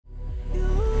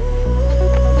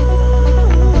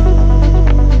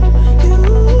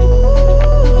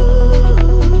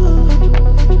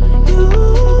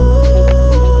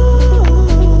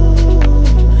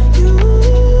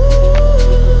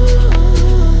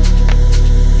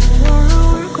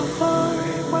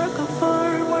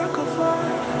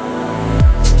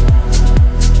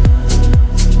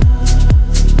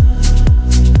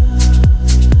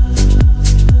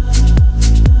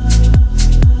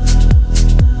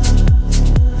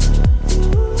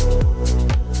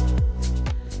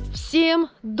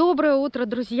Доброе утро,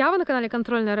 друзья! Вы на канале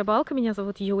Контрольная рыбалка. Меня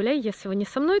зовут Юля. Если вы не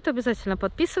со мной, то обязательно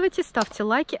подписывайтесь, ставьте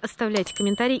лайки, оставляйте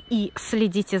комментарии и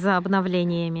следите за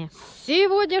обновлениями.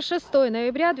 Сегодня 6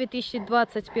 ноября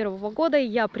 2021 года.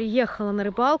 Я приехала на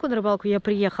рыбалку. На рыбалку я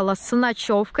приехала с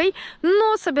ночевкой,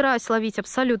 но собираюсь ловить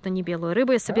абсолютно не белую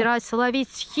рыбу. Я собираюсь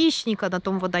ловить хищника на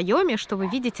том водоеме, что вы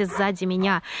видите сзади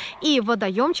меня. И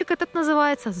водоемчик этот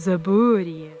называется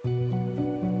Заборье.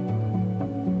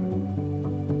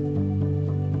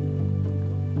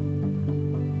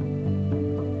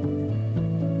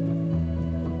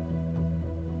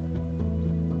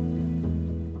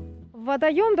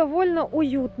 Водоем довольно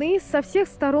уютный, со всех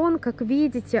сторон, как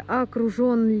видите,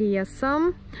 окружен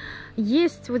лесом.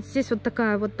 Есть вот здесь вот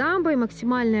такая вот дамба и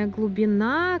максимальная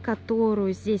глубина,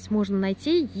 которую здесь можно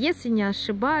найти, если не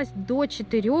ошибаюсь, до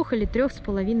 4 или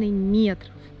 3,5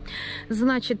 метров.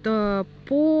 Значит,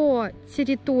 по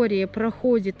территории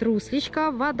проходит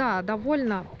руслечко, вода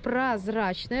довольно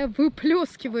прозрачная,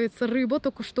 выплескивается рыба,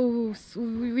 только что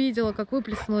увидела, как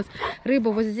выплеснулась рыба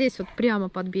вот здесь вот прямо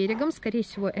под берегом, скорее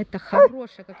всего это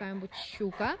хорошая какая-нибудь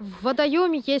щука. В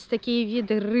водоеме есть такие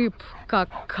виды рыб, как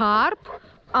карп,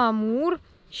 амур,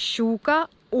 щука,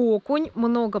 окунь,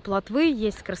 много плотвы,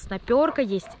 есть красноперка,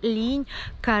 есть линь,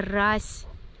 карась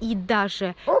и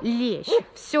даже лещ.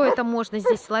 Все это можно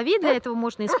здесь ловить, для этого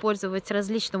можно использовать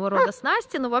различного рода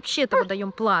снасти, но вообще-то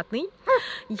водоем платный.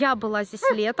 Я была здесь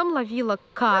летом, ловила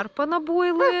карпа на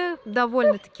бойлы,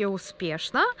 довольно-таки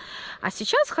успешно. А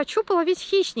сейчас хочу половить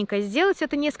хищника, и сделать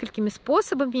это несколькими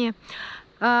способами.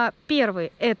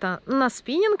 Первый — это на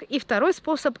спиннинг, и второй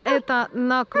способ — это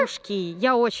на кружки.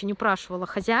 Я очень упрашивала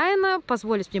хозяина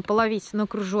позволить мне половить на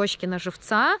кружочке, на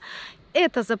живца.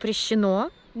 Это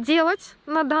запрещено делать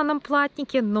на данном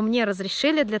платнике, но мне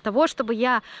разрешили для того, чтобы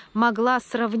я могла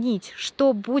сравнить,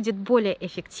 что будет более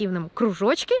эффективным: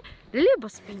 кружочки либо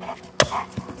спиннинг.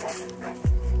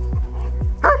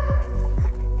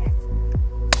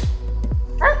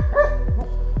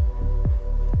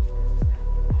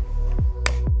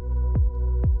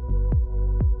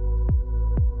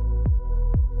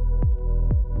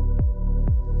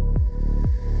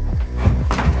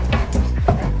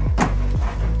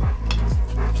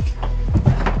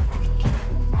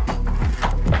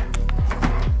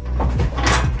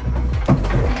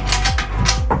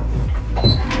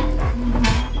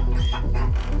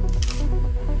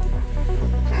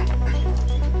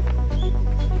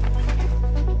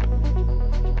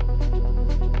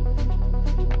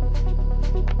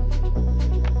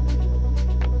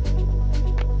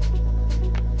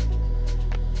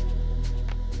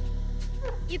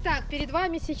 Итак, перед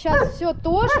вами сейчас все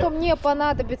то, что мне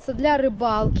понадобится для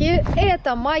рыбалки.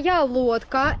 Это моя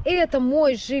лодка, это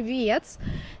мой живец.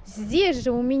 Здесь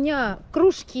же у меня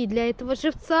кружки для этого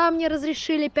живца, мне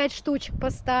разрешили 5 штучек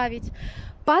поставить.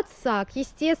 Подсак,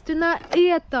 естественно,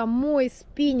 это мой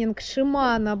спиннинг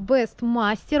Shimano Best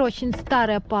Master, очень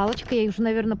старая палочка, ей уже,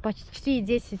 наверное, почти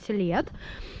 10 лет.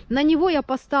 На него я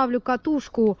поставлю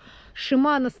катушку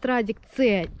Shimano Stradic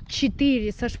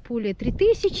C4 со шпулей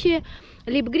 3000.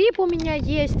 Лип-грипп у меня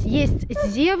есть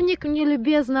зевник, мне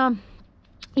любезно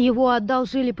его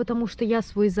одолжили, потому что я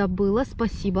свой забыла,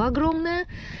 спасибо огромное.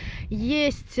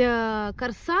 Есть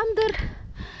корсандер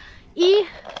и,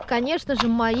 конечно же,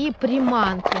 мои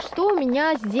приманки. Что у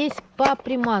меня здесь по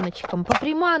приманочкам? По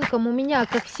приманкам у меня,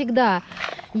 как всегда,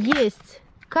 есть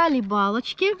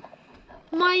колебалочки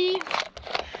мои.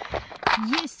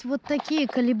 Есть вот такие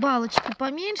колебалочки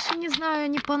поменьше, не знаю,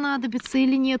 они понадобятся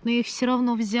или нет, но я их все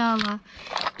равно взяла.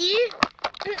 И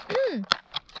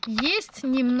есть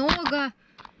немного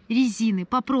резины.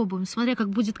 Попробуем, смотря как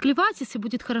будет клевать. Если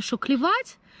будет хорошо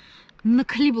клевать на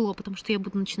колебло, потому что я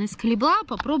буду начинать с колебла,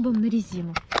 попробуем на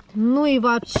резину. Ну и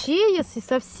вообще, если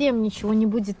совсем ничего не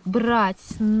будет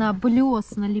брать на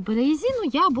блесна либо резину,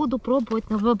 я буду пробовать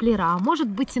на воблера. Может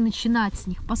быть, и начинать с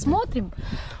них. Посмотрим.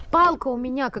 Палка у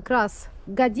меня как раз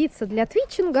годится для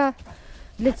твитчинга,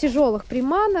 для тяжелых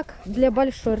приманок, для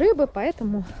большой рыбы,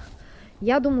 поэтому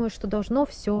я думаю, что должно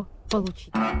все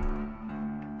получиться.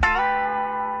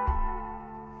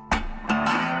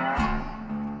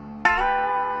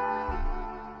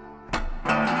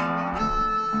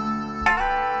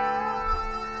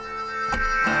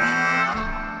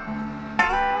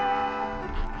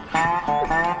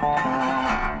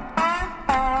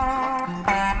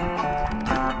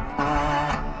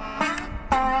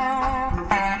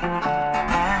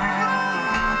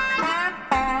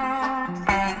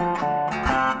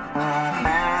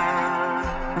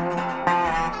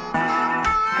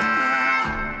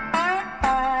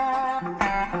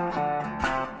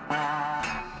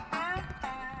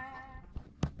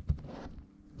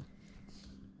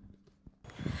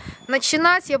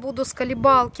 Начинать я буду с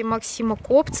колебалки Максима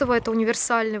Копцева. Это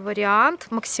универсальный вариант,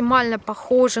 максимально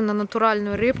похожий на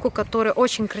натуральную рыбку, которая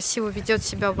очень красиво ведет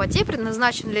себя в воде,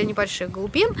 предназначен для небольших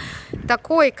глубин.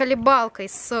 Такой колебалкой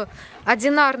с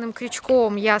одинарным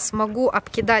крючком я смогу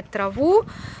обкидать траву.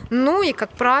 Ну и,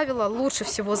 как правило, лучше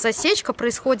всего засечка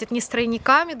происходит не с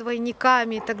тройниками,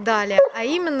 двойниками и так далее, а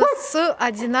именно с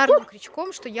одинарным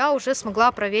крючком, что я уже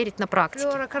смогла проверить на практике.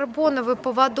 Флюорокарбоновый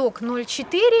поводок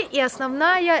 0,4 и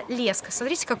основная леска.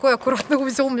 Смотрите, какой аккуратный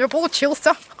узел у меня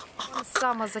получился.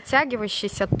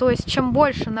 Самозатягивающийся, то есть чем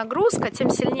больше нагрузка, тем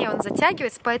сильнее он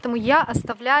затягивается, поэтому я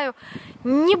оставляю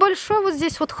небольшой вот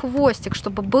здесь вот хвостик,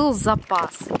 чтобы был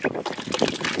запас.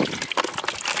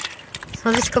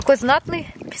 Смотрите, какой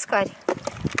знатный пескарь.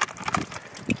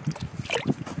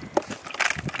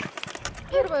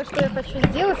 Первое, что я хочу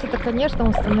сделать, это, конечно,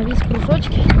 установить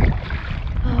кружочки.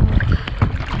 Вот.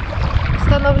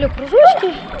 Установлю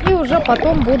кружочки и уже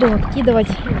потом буду откидывать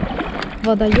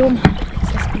водоем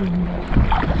со спиннингом.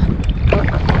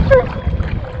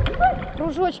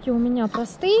 Кружочки у меня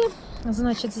простые.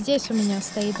 Значит, здесь у меня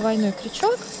стоит двойной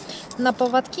крючок. На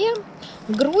поводке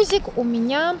грузик у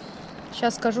меня,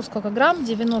 сейчас скажу сколько грамм,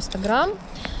 90 грамм.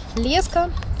 Леска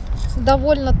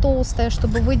довольно толстая,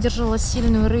 чтобы выдержала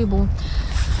сильную рыбу.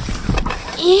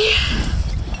 И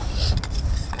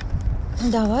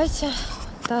давайте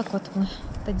так вот мы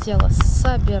это дело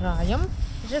собираем.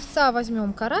 Живца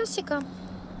возьмем карасика.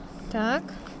 Так.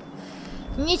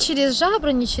 Не через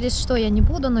жабры, не через что я не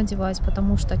буду надевать,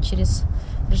 потому что через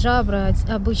жабры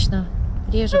обычно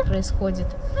реже происходит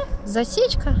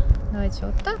засечка. Давайте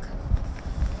вот так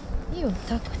и вот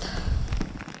так вот.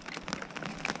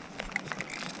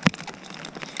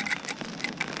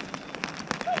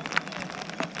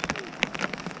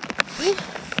 И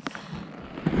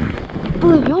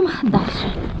плывем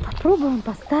дальше. Попробуем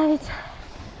поставить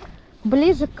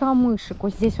ближе к камышику.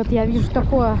 Здесь вот я вижу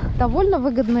такое довольно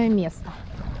выгодное место.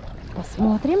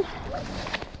 Посмотрим.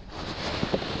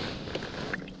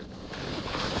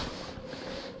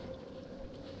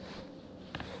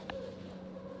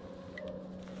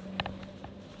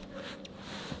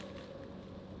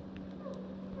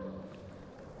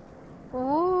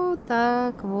 Вот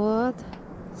так вот.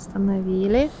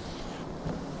 Установили.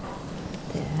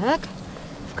 Так.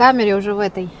 В камере уже в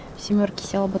этой семерке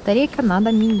села батарейка.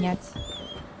 Надо менять.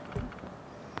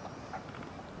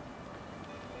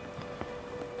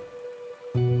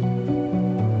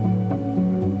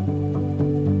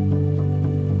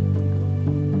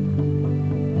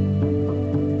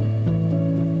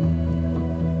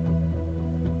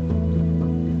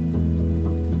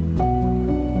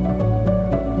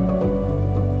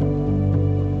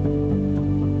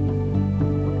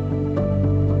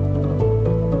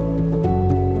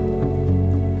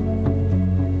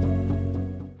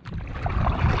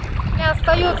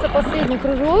 Остается последний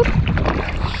кружок.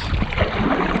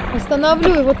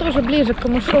 Установлю его тоже ближе к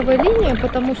камышовой линии,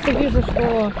 потому что вижу,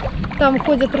 что там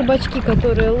ходят рыбачки,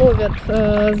 которые ловят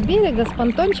с берега, с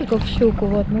понтончиков щуку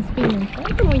вот на спиннинг.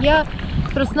 Поэтому я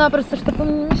просто-напросто, чтобы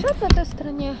мне не мешать на той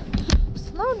стороне,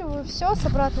 устанавливаю все с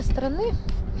обратной стороны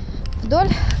вдоль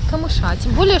камыша.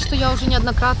 Тем более, что я уже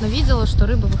неоднократно видела, что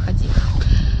рыба выходила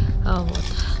вот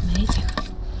на этих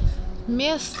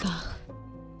местах.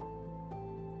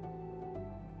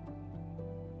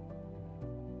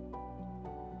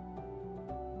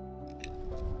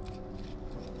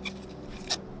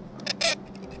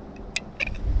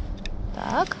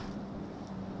 Так,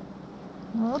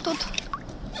 ну тут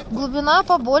глубина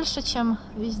побольше, чем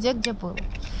везде, где было.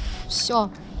 Все.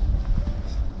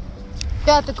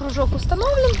 5-й кружок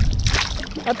установлен.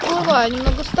 Отплываю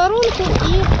немного в сторонку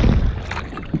и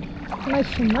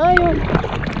начинаю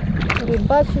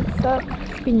рыбачить со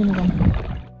спиннингом.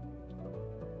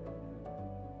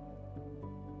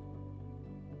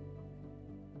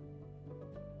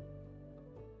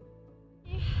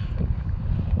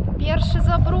 Первый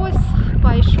заброс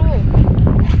пошел.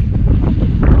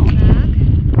 Так.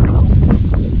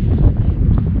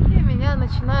 И меня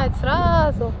начинает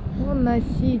сразу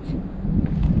уносить.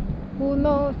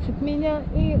 Уносит меня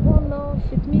и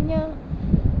уносит меня.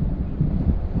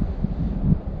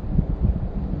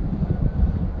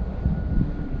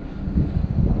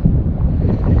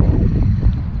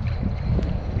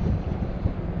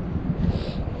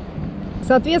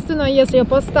 Соответственно, если я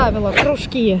поставила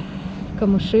кружки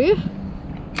камыши,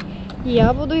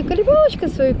 я буду и колебалочкой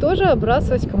свою тоже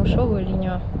отбрасывать камышовую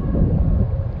линию.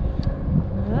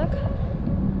 Так.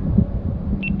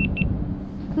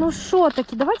 Ну что,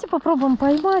 таки давайте попробуем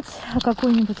поймать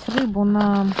какую-нибудь рыбу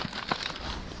на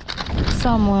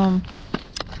самую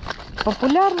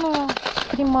популярную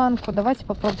приманку. Давайте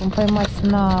попробуем поймать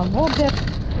на воблер.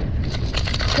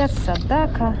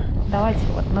 Садака. Давайте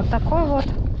вот на такой вот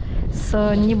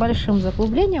с небольшим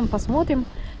заглублением посмотрим,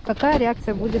 какая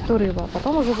реакция будет у рыбы. А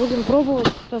потом уже будем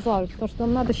пробовать разлавить, потому что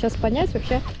нам надо сейчас понять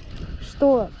вообще,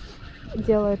 что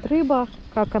делает рыба,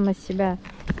 как она себя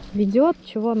ведет,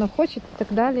 чего она хочет и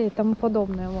так далее и тому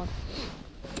подобное. Вот.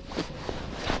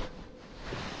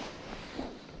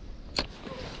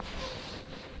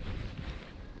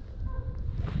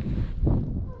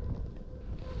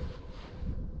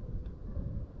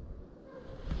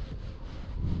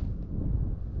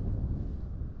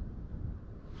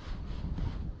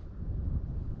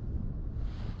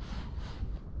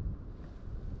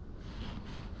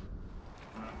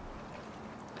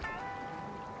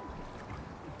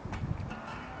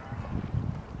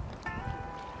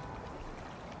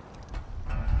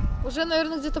 Уже,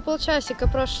 наверное, где-то полчасика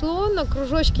прошло, на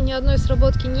кружочке ни одной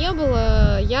сработки не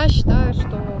было. Я считаю, что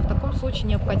в таком случае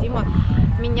необходимо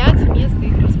менять место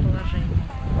их расположения.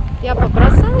 Я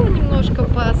побросала немножко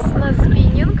на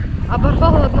спиннинг,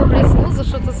 оборвала одну блесну, за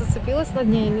что-то зацепилась над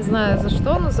ней, не знаю за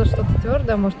что, но за что-то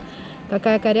твердое, может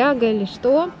какая коряга или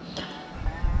что.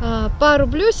 Пару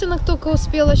блесенок только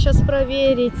успела сейчас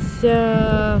проверить,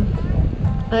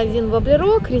 один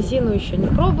воблерок, резину еще не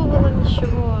пробовала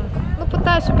ничего.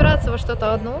 Пытаюсь упираться во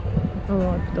что-то одно,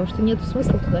 вот, потому что нет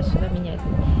смысла туда-сюда менять.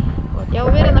 Вот, я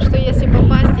уверена, что если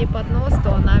попасть ей под нос,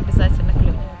 то она обязательно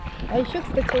клюнет. А еще,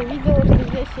 кстати, увидела, что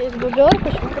здесь есть ВОБЛЕР.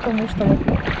 Почему? Потому что вот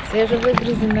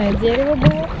свежевыгрызенное дерево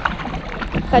было.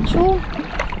 Хочу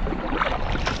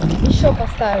еще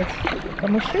поставить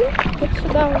камыши вот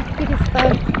сюда вот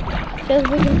переставить. Сейчас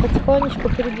будем потихонечку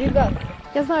передвигаться.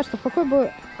 Я знаю, что в какой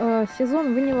бы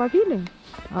сезон вы не ловили,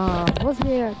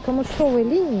 возле камышовой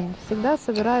линии всегда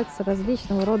собирается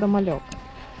различного рода малек.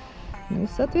 Ну и,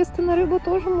 соответственно, рыба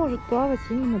тоже может плавать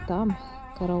именно там,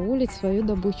 караулить свою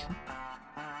добычу.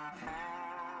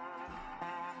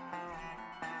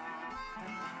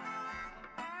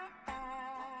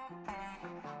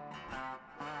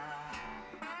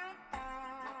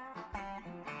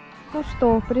 Ну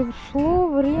что, пришло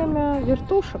время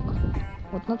вертушек.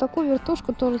 Вот на такую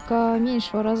вертушку только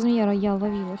меньшего размера я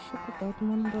ловила щуку,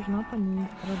 поэтому она должна по ней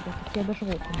работать. Я даже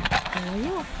вот ее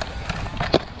ловила.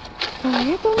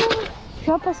 Поэтому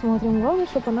сейчас посмотрим. Главное,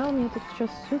 чтобы она у меня тут сейчас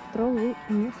всю траву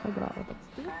не собрала.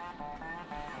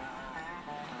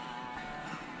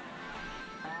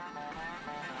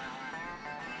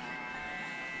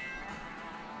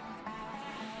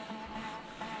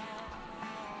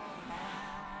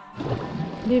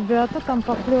 Ребята, там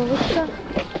поклевочка.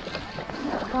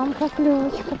 Там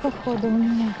поклевочка, походу, у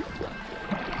меня.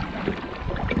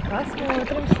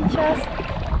 Посмотрим сейчас.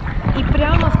 И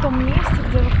прямо в том месте,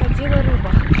 где выходила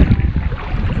рыба.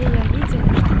 Где я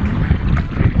видела, что она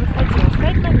выходила.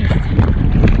 Стоит на месте.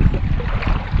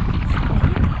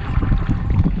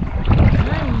 Стоит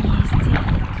на месте.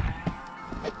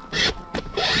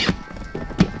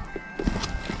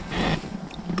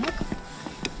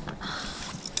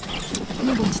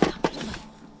 Не будет там.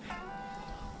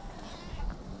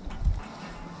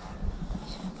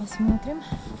 Посмотрим.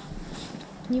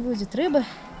 Не будет рыбы.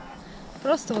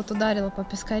 Просто вот ударила по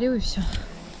пескарю и все.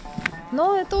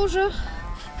 Но это уже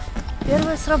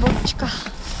первая сработочка.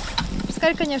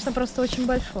 Пескарь, конечно, просто очень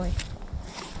большой.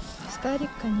 Пескарик,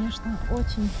 конечно,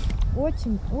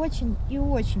 очень и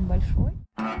очень большой.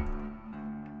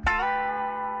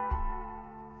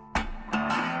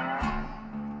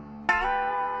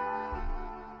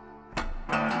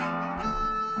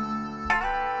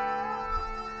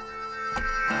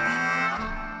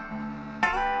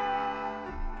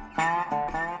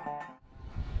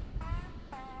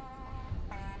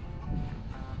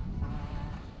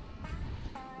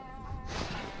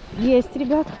 Есть,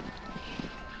 ребят.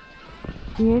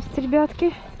 Есть,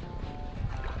 ребятки.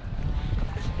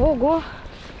 Ого.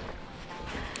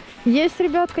 Есть,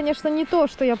 ребят, конечно, не то,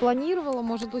 что я планировала.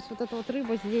 Может быть, вот эта вот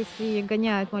рыба здесь и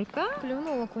гоняет малька.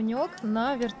 Клюнул окунек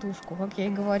на вертушку, как я и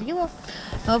говорила.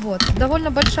 Вот.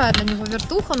 Довольно большая для него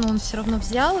вертуха, но он все равно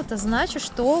взял. Это значит,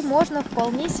 что можно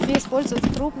вполне себе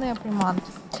использовать крупные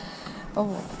приманки.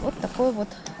 Вот такой вот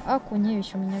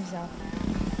окуневич у меня взял.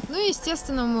 Ну и,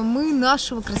 естественно, мы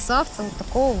нашего красавца вот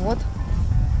такого вот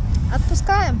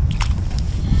отпускаем.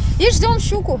 И ждем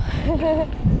щуку.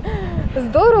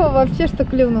 Здорово вообще, что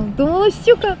клюнул. Думала,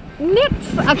 щука. Нет,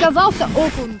 оказался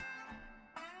окунь.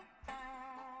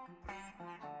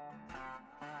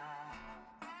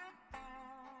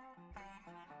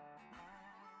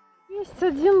 Есть.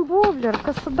 есть один воблер,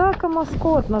 косодака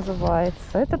маскот называется.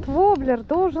 Этот воблер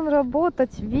должен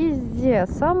работать везде.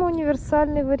 Самый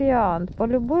универсальный вариант. По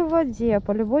любой воде,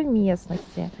 по любой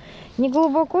местности. Не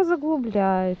глубоко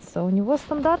заглубляется. У него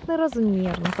стандартный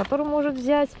размер, на который может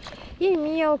взять и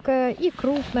мелкая, и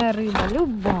крупная рыба.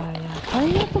 Любая.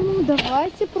 Поэтому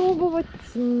давайте пробовать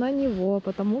на него.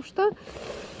 Потому что,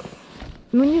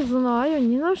 ну не знаю,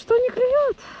 ни на что не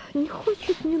клюет. Не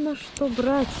хочет ни на что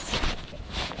брать.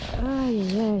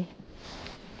 Ай-яй.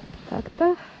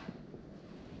 Как-то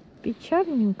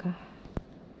печальненько.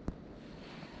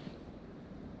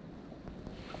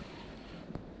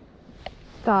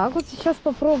 Так, вот сейчас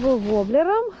попробую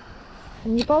воблером.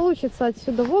 Не получится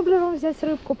отсюда воблером взять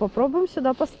рыбку. Попробуем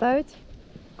сюда поставить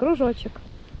кружочек.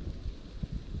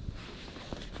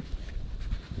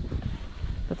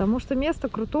 Потому что место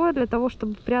крутое для того,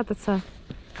 чтобы прятаться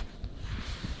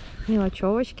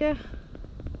мелочевочки.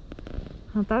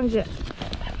 А там, где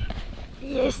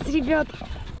есть, ребят.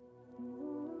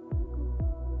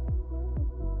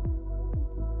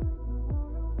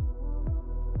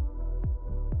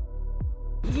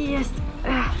 Есть.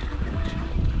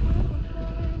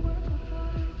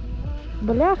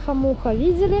 Бляха-муха,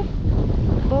 видели?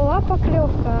 Была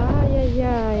поклевка.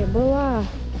 Ай-яй-яй, была.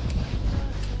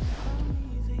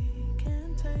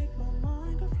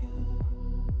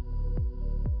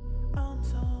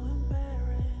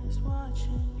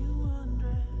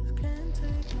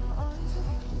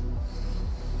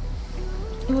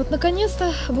 И вот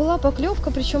наконец-то была поклевка,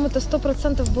 причем это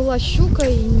 100% была щука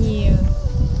и не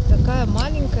такая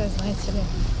маленькая, знаете ли.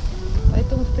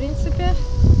 Поэтому, в принципе,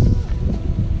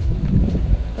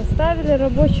 поставили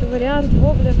рабочий вариант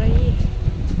воблера и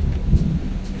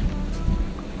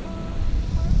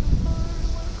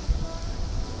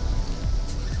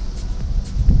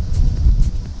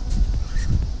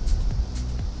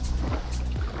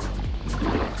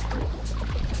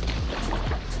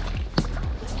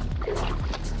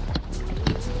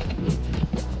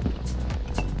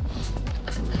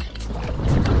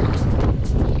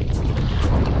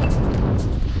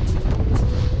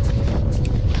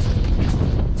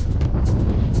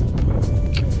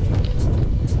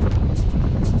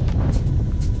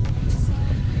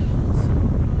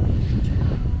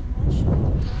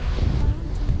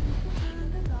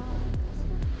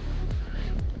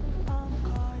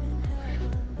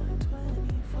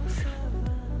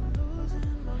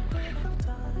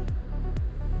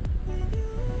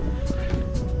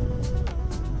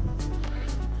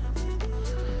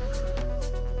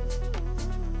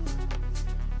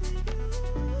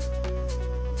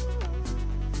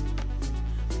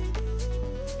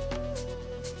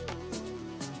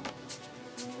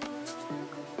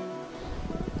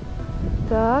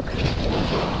так,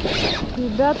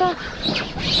 ребята,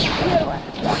 первая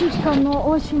щучка, но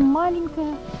очень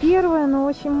маленькая. Первая, но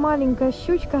очень маленькая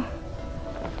щучка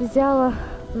взяла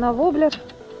на воблер.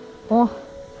 О,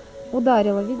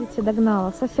 ударила, видите,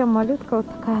 догнала. Совсем малютка, вот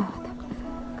такая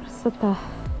вот красота.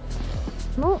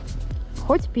 Ну,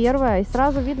 хоть первая, и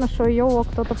сразу видно, что ее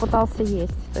кто-то пытался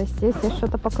есть. То есть здесь есть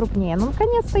что-то покрупнее. Ну,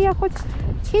 наконец-то я хоть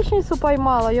хищницу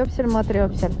поймала,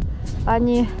 ёпсель-матрёпсель, а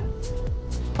не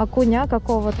окуня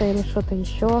какого-то или что-то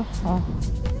еще. О.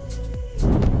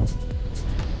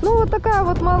 Ну, вот такая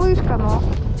вот малышка, но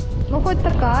ну хоть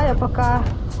такая, пока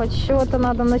хоть с чего-то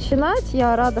надо начинать.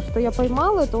 Я рада, что я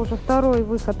поймала. Это уже второй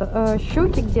выход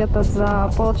щуки где-то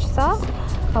за полчаса.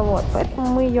 Вот, поэтому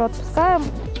мы ее отпускаем.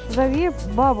 Зови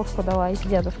бабушку давай с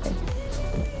дедушкой.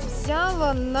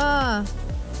 Взяла на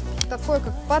такое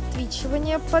как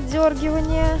подтвичивание,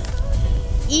 поддергивание.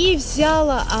 И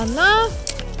взяла она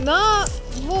на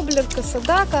воблер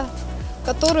косодака,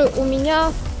 который у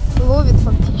меня ловит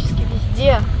фактически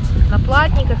везде. На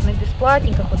платниках, на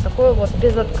бесплатниках. Вот такой вот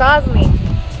безотказный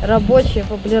рабочий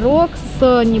воблерок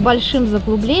с небольшим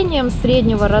заглублением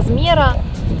среднего размера.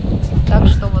 Так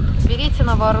что вот берите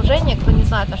на вооружение, кто не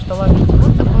знает, на что ловить.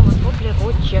 Вот такой вот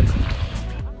воблерочек.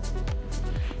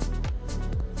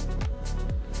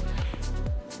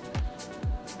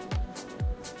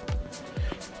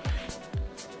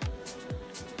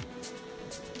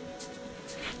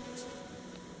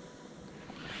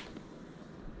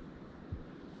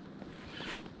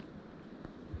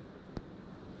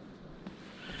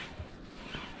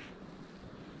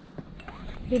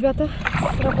 Ребята,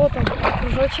 сработал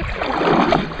кружочек.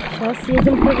 Сейчас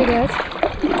едем проверять.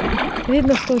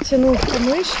 Видно, что утянул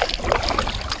камыш.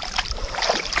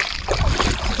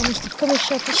 Потому что в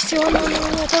камыше почти он у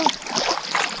меня там.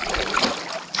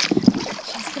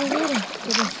 Сейчас проверим.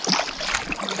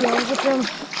 Я уже прям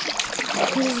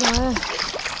не знаю.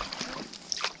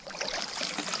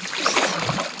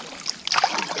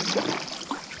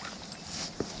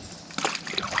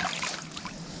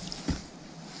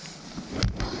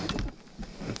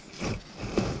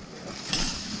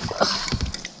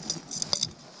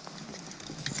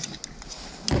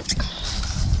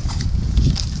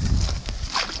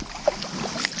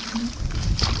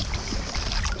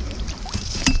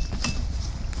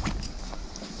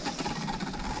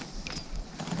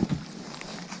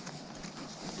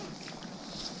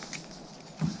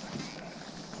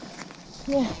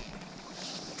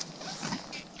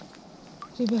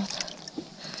 Ребят,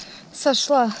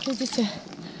 сошла, видите,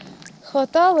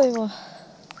 хватало его,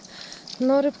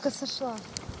 но рыбка сошла.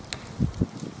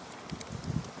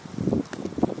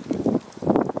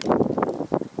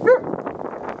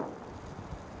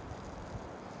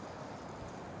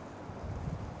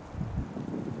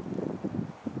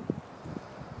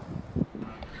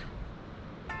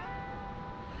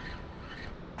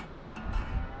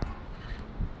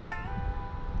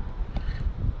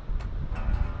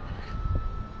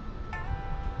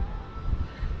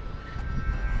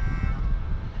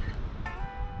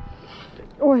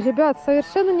 Ой, ребят,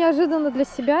 совершенно неожиданно для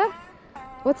себя.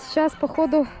 Вот сейчас,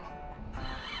 походу,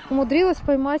 умудрилась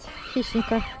поймать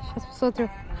хищника. Сейчас посмотрю.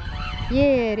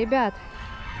 Ребят.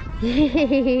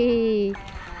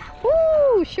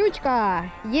 Щучка.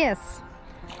 Yes.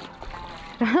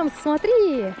 Прям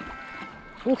смотри.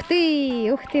 Ух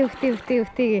ты, ух ты, ух ты, ух ты, ух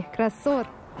ты. Красот.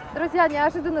 Друзья,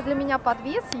 неожиданно для меня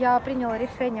подвис. Я приняла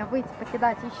решение выйти,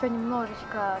 покидать еще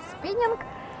немножечко спиннинг.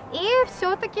 И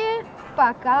все-таки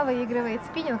пока выигрывает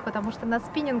спиннинг, потому что на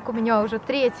спиннинг у меня уже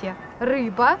 3-я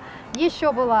рыба.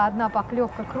 Еще была одна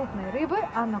поклевка крупной рыбы,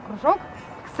 а на кружок,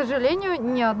 к сожалению,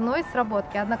 ни одной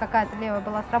сработки. Одна какая-то левая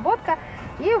была сработка.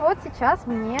 И вот сейчас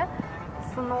мне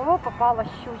снова попала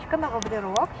щучка на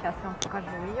воблерок. Сейчас я вам покажу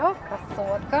ее.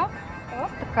 Красотка.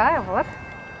 Вот такая вот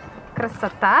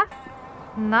красота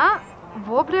на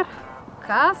воблер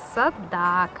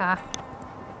касадака.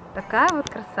 Такая вот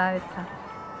красавица.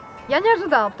 Я не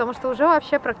ожидала, потому что уже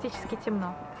вообще практически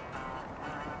темно.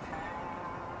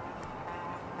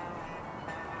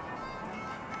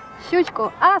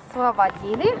 Щучку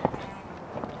освободили.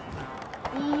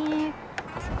 И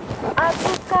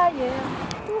отпускаем.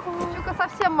 Щука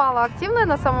совсем малоактивная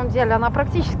на самом деле. Она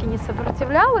практически не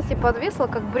сопротивлялась и подвисла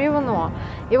как бревно.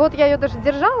 И вот я ее даже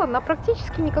держала, она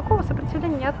практически никакого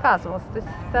сопротивления не отказывалась. То есть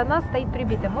она стоит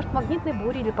прибитая. Может, магнитной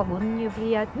бури или погода на нее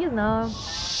влияет, не знаю.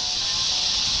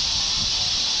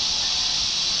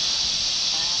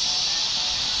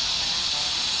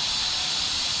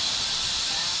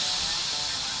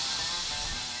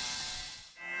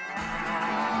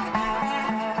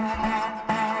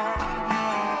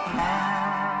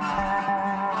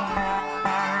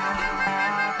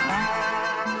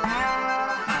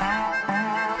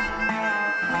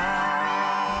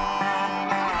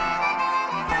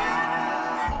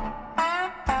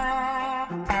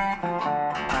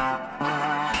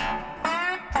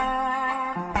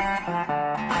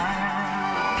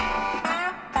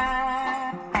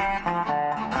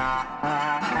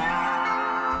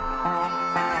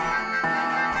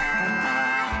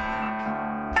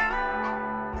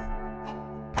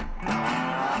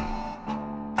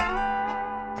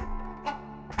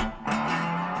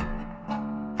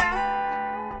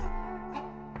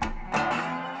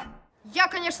 Я,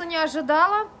 конечно, не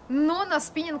ожидала, но на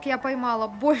спиннинг я поймала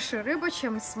больше рыбы,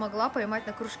 чем смогла поймать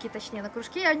на кружки. Точнее, на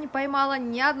кружки я не поймала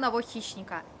ни одного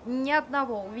хищника. Ни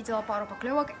одного. Увидела пару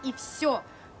поклевок и все.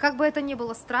 Как бы это ни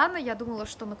было странно, я думала,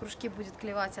 что на кружки будет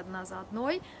клевать одна за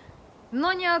одной.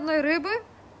 Но ни одной рыбы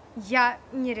я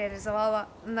не реализовала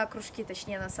на кружки.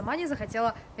 Точнее, она сама не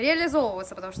захотела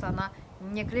реализовываться, потому что она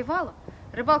не клевала.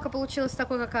 Рыбалка получилась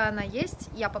такой, какая она есть.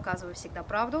 Я показываю всегда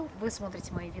правду. Вы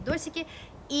смотрите мои видосики.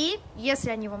 И если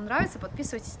они вам нравятся,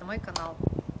 подписывайтесь на мой канал.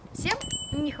 Всем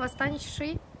ни хвоста, ни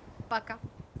чешуи. Пока.